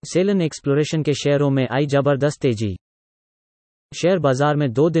Selan exploration के शेयरों में आई जबरदस्त तेजी। शेयर बाजार में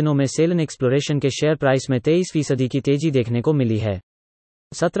 2 दिनों में सेलन एक्सप्लोरेशन के शेयर प्राइस में 23% की तेजी देखने को मिली है।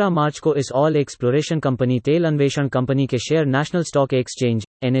 17 मार्च को इस ऑल एक्सप्लोरेशन कंपनी तेल अन्वेषण कंपनी के share national stock exchange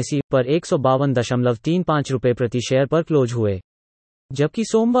 (NSE) पर 152.35 रुपये प्रति शेयर पर क्लोज हुए, जबकि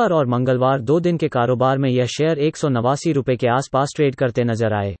सोमवार और मंगलवार 2 दिन के कारोबार में यह शेयर 189 रुपये के आसपास ट्रेड करते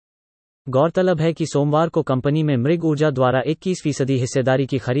नजर आए। गौरतलब है कि सोमवार को कंपनी में मृग ऊर्जा द्वारा 21% हिस्सेदारी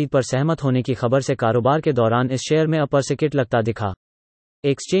की खरीद पर सहमत होने की खबर से कारोबार के दौरान इस शेयर में अपर सर्किट लगता दिखा।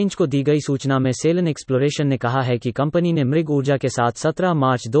 एक्सचेंज को दी गई सूचना में सेलन एक्सप्लोरेशन ने कहा है कि कंपनी ने मृग ऊर्जा के साथ 17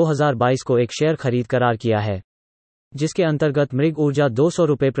 मार्च 2022 को एक शेयर खरीद करार किया है, जिसके अंतर्गत मृग ऊर्जा 200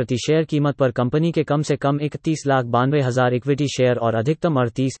 रुपये प्रति शेयर कीमत पर कंपनी के कम से कम 31,92,000 इक्विटी शेयर और अधिकतम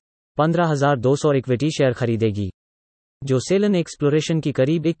 15,200 इक्विटी शेयर खरीदेगी, जो सेलन एक्सप्लोरेशन की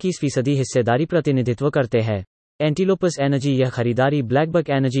करीब 21% हिस्सेदारी प्रतिनिधित्व करते हैं। एंटीलोपस एनर्जी यह खरीदारी ब्लैकबक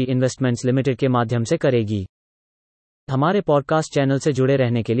एनर्जी इन्वेस्टमेंट्स लिमिटेड के माध्यम से करेगी। हमारे पॉडकास्ट चैनल से जुड़े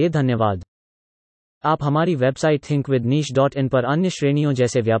रहने के लिए धन्यवाद। आप हमारी वेबसाइट thinkwithniche.in पर अन्य श्रेणियों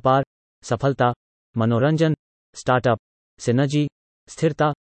जैसे व्यापार, सफलता, मनोरंजन, स्टार्टअप, सिनर्जी,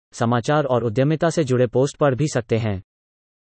 स्थिरता, समाचार और उद्यमिता से जुड़े पोस्ट पढ़ भी सकते हैं।